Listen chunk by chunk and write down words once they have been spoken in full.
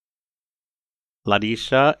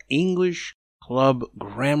Larissa English Club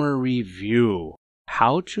Grammar Review.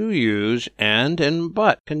 How to use and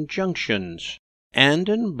but conjunctions.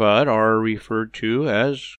 And but are referred to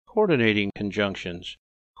as coordinating conjunctions.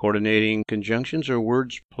 Coordinating conjunctions are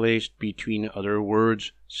words placed between other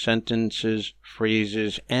words, sentences,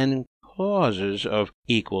 phrases, and clauses of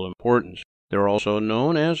equal importance. They're also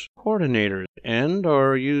known as coordinators and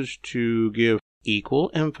are used to give equal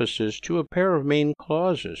emphasis to a pair of main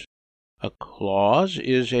clauses. A clause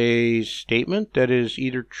is a statement that is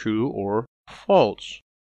either true or false.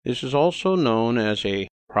 This is also known as a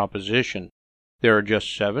proposition. There are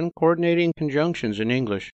just 7 coordinating conjunctions in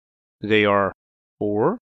English. They are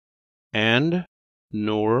or, and,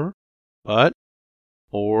 nor, but,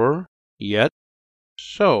 or, yet,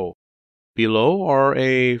 so. Below are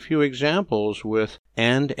a few examples with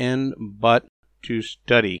and but to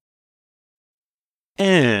study.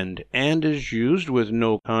 And is used with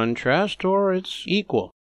no contrast or it's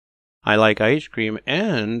equal. I like ice cream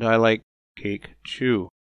and I like cake too.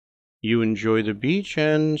 You enjoy the beach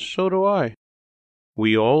and so do I.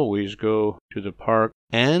 We always go to the park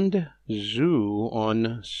and zoo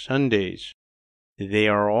on Sundays. They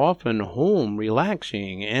are often home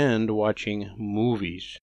relaxing and watching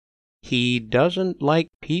movies. He doesn't like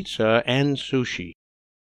pizza and sushi.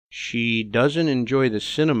 She doesn't enjoy the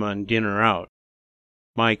cinema and dinner out.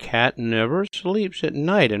 My cat never sleeps at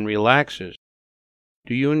night and relaxes.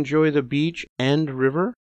 Do you enjoy the beach and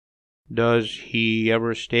river? Does he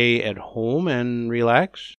ever stay at home and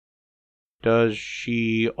relax? Does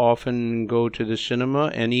she often go to the cinema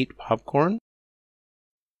and eat popcorn?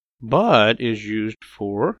 But is used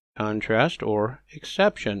for contrast or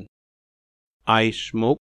exception. I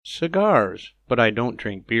smoke cigars, but I don't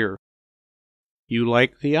drink beer. You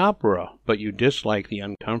like the opera, but you dislike the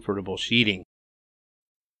uncomfortable seating.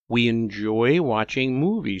 We enjoy watching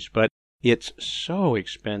movies, but it's so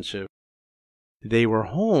expensive. They were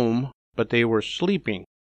home, but they were sleeping.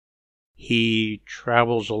 He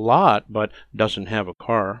travels a lot, but doesn't have a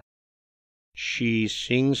car. She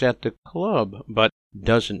sings at the club, but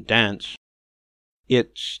doesn't dance.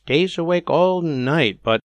 It stays awake all night,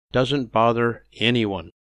 but doesn't bother anyone.